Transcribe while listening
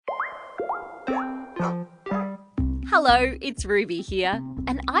Hello, it's Ruby here,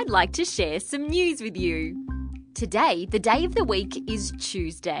 and I'd like to share some news with you. Today, the day of the week is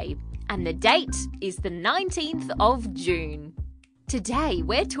Tuesday, and the date is the 19th of June. Today,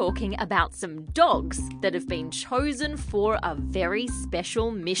 we're talking about some dogs that have been chosen for a very special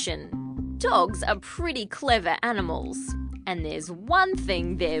mission. Dogs are pretty clever animals, and there's one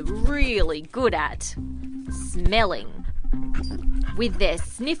thing they're really good at: smelling. With their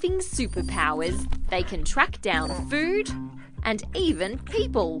sniffing superpowers, they can track down food and even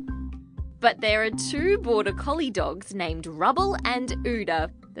people. But there are two border collie dogs named Rubble and Uda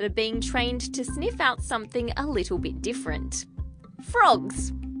that are being trained to sniff out something a little bit different: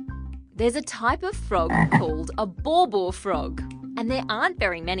 frogs. There's a type of frog called a bawbaw frog, and there aren't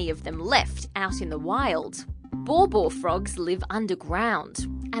very many of them left out in the wild. Bawbaw frogs live underground,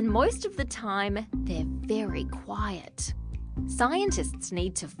 and most of the time they're very quiet. Scientists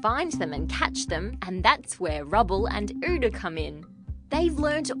need to find them and catch them, and that's where Rubble and Uda come in. They've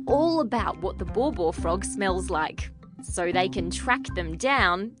learnt all about what the bawbaw frog smells like, so they can track them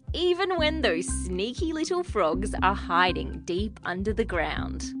down even when those sneaky little frogs are hiding deep under the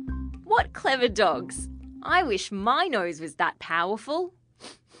ground. What clever dogs! I wish my nose was that powerful.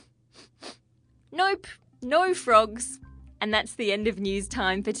 Nope, no frogs. And that's the end of news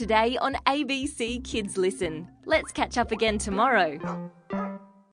time for today on ABC Kids Listen. Let's catch up again tomorrow.